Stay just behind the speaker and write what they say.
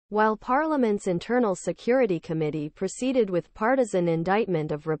while Parliament's Internal Security Committee proceeded with partisan indictment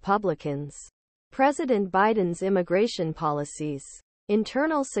of Republicans. President Biden's immigration policies.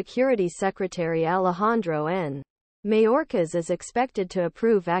 Internal Security Secretary Alejandro N. Mayorkas is expected to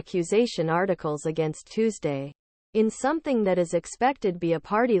approve accusation articles against Tuesday, in something that is expected be a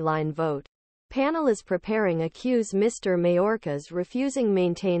party-line vote. Panel is preparing accuse Mr. Mayorkas refusing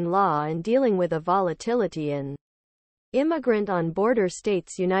maintain law and dealing with a volatility in immigrant on border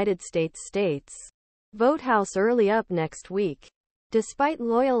states United States. Vote House early up next week. Despite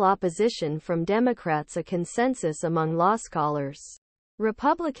loyal opposition from Democrats, a consensus among law scholars.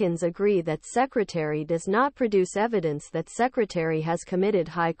 Republicans agree that Secretary does not produce evidence that Secretary has committed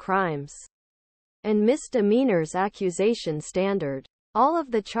high crimes and misdemeanors accusation standard. All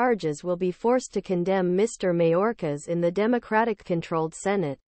of the charges will be forced to condemn Mr. Mayorkas in the Democratic-controlled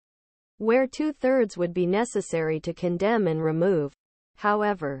Senate, where 2/3 would be necessary to condemn and remove.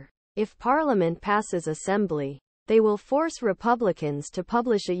 However, if Parliament passes Assembly, they will force Republicans to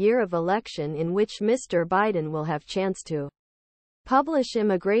publish a year of election in which Mr. Biden will have chance to publish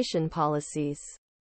immigration policies.